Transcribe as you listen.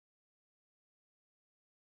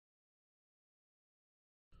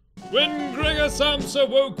When Gregor Samsa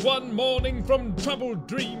woke one morning from troubled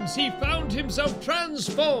dreams, he found himself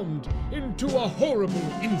transformed into a horrible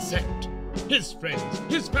insect. His friends,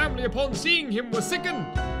 his family, upon seeing him, were sickened.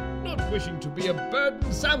 Not wishing to be a burden,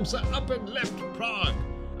 Samsa up and left Prague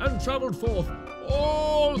and traveled forth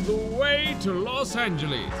all the way to Los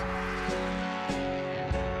Angeles.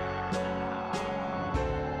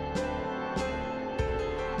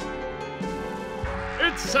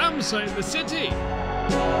 It's Samsa in the city.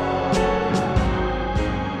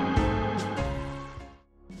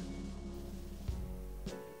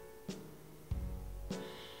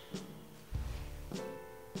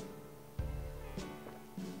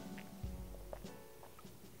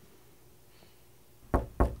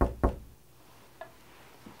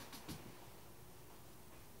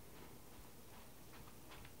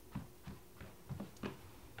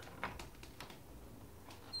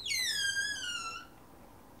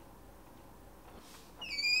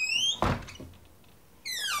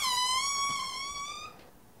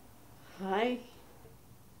 Hi.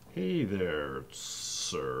 Hey there,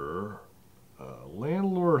 sir.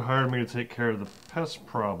 Landlord hired me to take care of the pest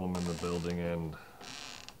problem in the building, and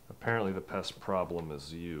apparently the pest problem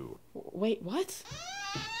is you. Wait, what?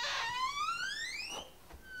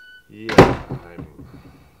 Yeah, I'm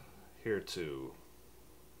here too.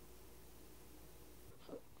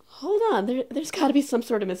 Hold on, there's gotta be some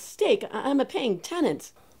sort of mistake. I'm a paying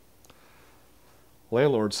tenant.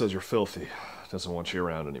 Landlord says you're filthy. Doesn't want you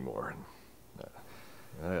around anymore.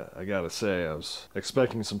 I gotta say, I was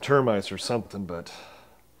expecting some termites or something, but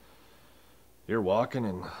you're walking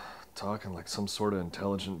and talking like some sort of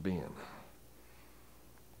intelligent being.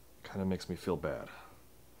 Kinda makes me feel bad.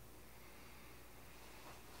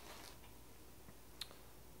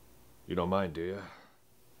 You don't mind, do you?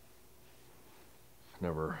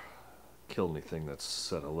 Never killed anything that's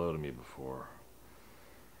said hello to me before.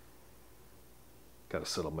 Gotta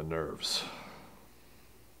settle my nerves.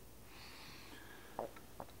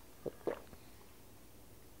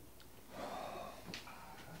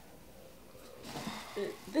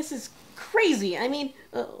 This is crazy. I mean,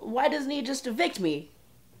 why doesn't he just evict me?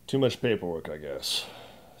 Too much paperwork, I guess.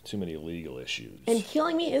 Too many legal issues. And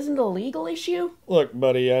killing me isn't a legal issue? Look,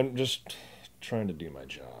 buddy, I'm just trying to do my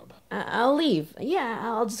job. I'll leave. Yeah,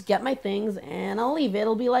 I'll just get my things and I'll leave.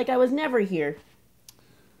 It'll be like I was never here.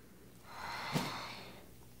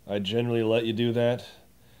 I generally let you do that,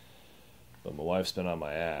 but my wife's been on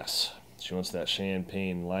my ass. She wants that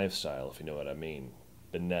champagne lifestyle, if you know what I mean.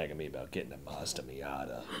 Been nagging me about getting a Mazda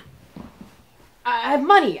Miata. I have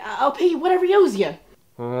money. I'll pay you whatever he owes you.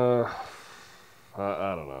 I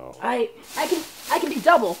don't know. I can do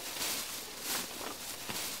double.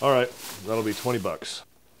 All right, that'll be $20.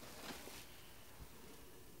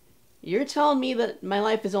 You're telling me that my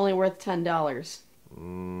life is only worth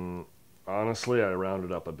 $10. Honestly, I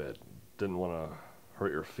rounded up a bit. Didn't want to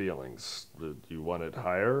hurt your feelings. Did you want it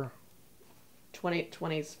higher?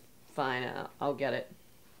 20's fine. I'll get it.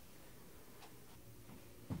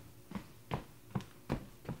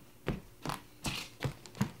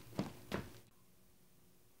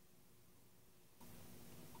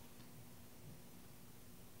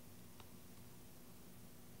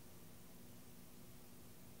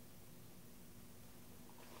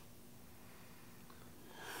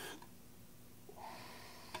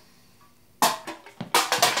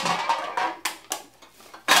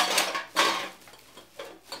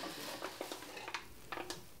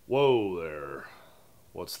 Whoa there.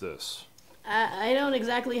 What's this? I don't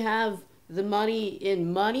exactly have the money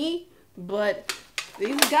in money, but these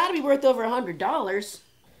have got to be worth over $100.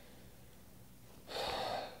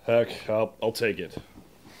 Heck, I'll take it.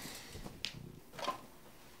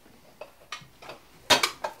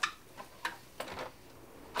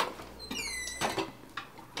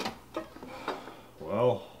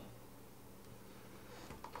 Well,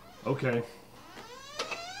 okay.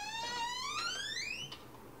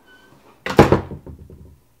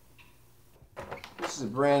 This is a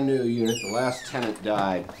brand new unit. The last tenant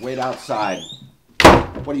died. Wait outside.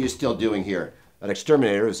 What are you still doing here? That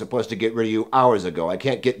exterminator was supposed to get rid of you hours ago. I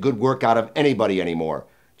can't get good work out of anybody anymore.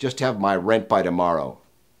 Just have my rent by tomorrow.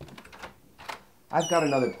 I've got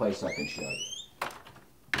another place I can show you.